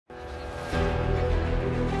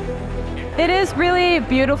It is really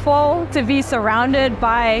beautiful to be surrounded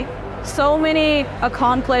by so many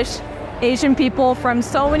accomplished Asian people from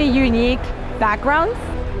so many unique backgrounds.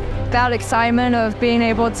 That excitement of being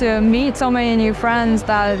able to meet so many new friends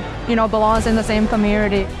that, belongs in the same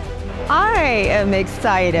community. I am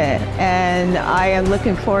excited and I am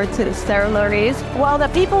looking forward to the ceremonies. Well, the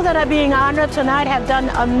people that are being honored tonight have done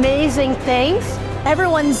amazing things.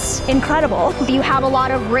 Everyone's incredible. You have a lot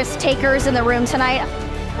of risk takers in the room tonight.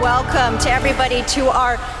 Welcome to everybody to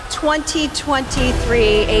our 2023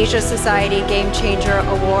 Asia Society Game Changer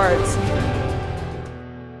Awards.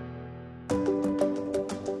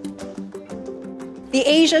 The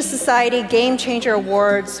Asia Society Game Changer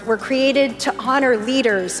Awards were created to honor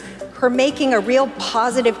leaders who are making a real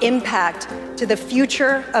positive impact to the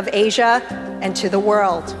future of Asia and to the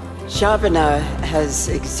world. Shavana has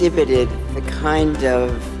exhibited a kind of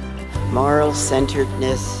moral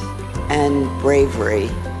centeredness and bravery.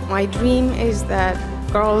 My dream is that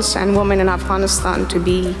girls and women in Afghanistan to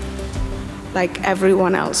be like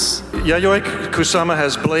everyone else. Yayoi Kusama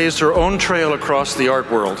has blazed her own trail across the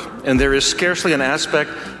art world, and there is scarcely an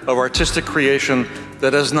aspect of artistic creation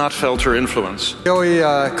that has not felt her influence.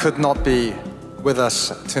 Yayoi could not be with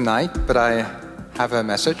us tonight, but I have a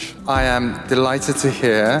message. I am delighted to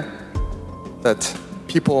hear that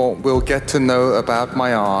people will get to know about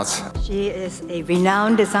my art. She is a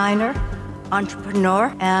renowned designer,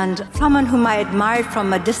 entrepreneur, and someone whom I admired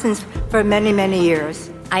from a distance for many, many years.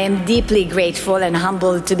 I am deeply grateful and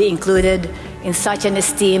humbled to be included in such an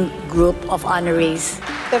esteemed group of honorees.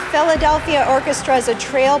 The Philadelphia Orchestra is a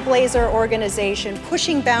trailblazer organization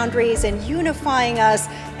pushing boundaries and unifying us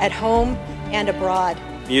at home and abroad.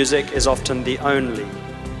 Music is often the only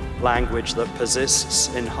language that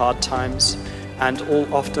persists in hard times, and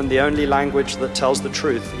often the only language that tells the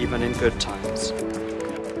truth even in good times.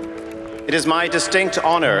 It is my distinct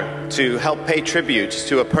honor to help pay tribute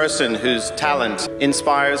to a person whose talent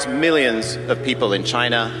inspires millions of people in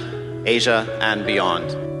China, Asia, and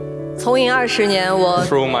beyond.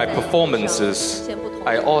 Through my performances,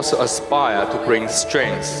 I also aspire to bring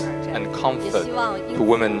strength and comfort to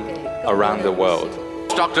women around the world.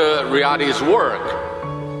 Dr. Riyadi's work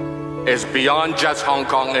is beyond just Hong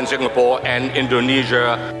Kong and Singapore and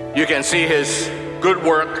Indonesia. You can see his good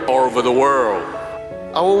work all over the world.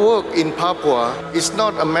 Our work in Papua is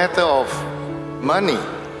not a matter of money,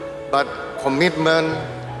 but commitment,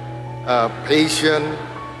 patience,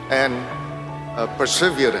 and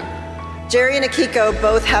perseverance. Jerry and Akiko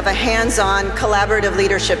both have a hands-on collaborative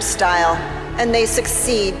leadership style, and they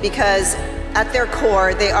succeed because at their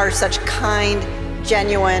core, they are such kind,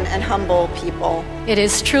 genuine, and humble people. It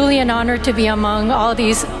is truly an honor to be among all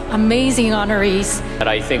these amazing honorees. And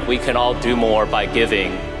I think we can all do more by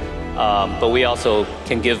giving, but we also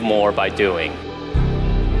can give more by doing.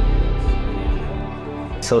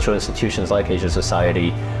 Social institutions like Asia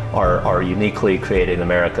Society are uniquely created in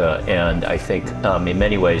America, and I think in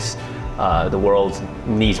many ways the world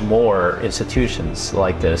needs more institutions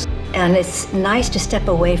like this. And it's nice to step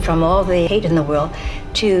away from all the hate in the world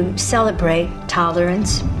to celebrate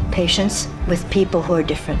tolerance, patience with people who are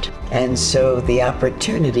different. And so the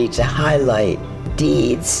opportunity to highlight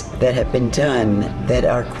deeds that have been done that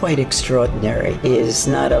are quite extraordinary is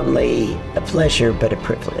not only a pleasure but a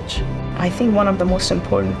privilege. I think one of the most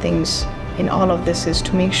important things in all of this is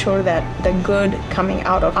to make sure that the good coming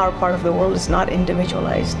out of our part of the world is not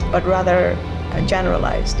individualized, but rather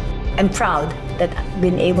generalized. I'm proud that I've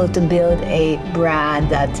been able to build a brand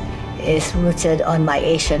that is rooted on my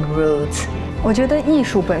Asian roots. I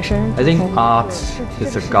think art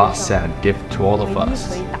is a God-sent gift to all of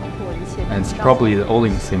us, and it's probably the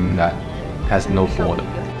only thing that has no border.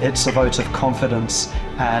 It's a vote of confidence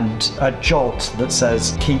and a jolt that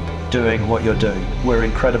says, keep doing what you're doing. We're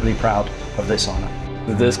incredibly proud of this honor.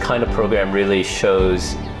 This kind of program really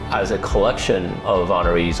shows, as a collection of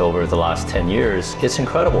honorees over the last 10 years, it's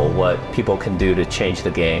incredible what people can do to change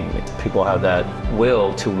the game. People have that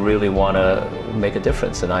will to really want to make a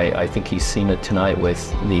difference, and I think he's seen it tonight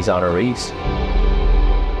with these honorees.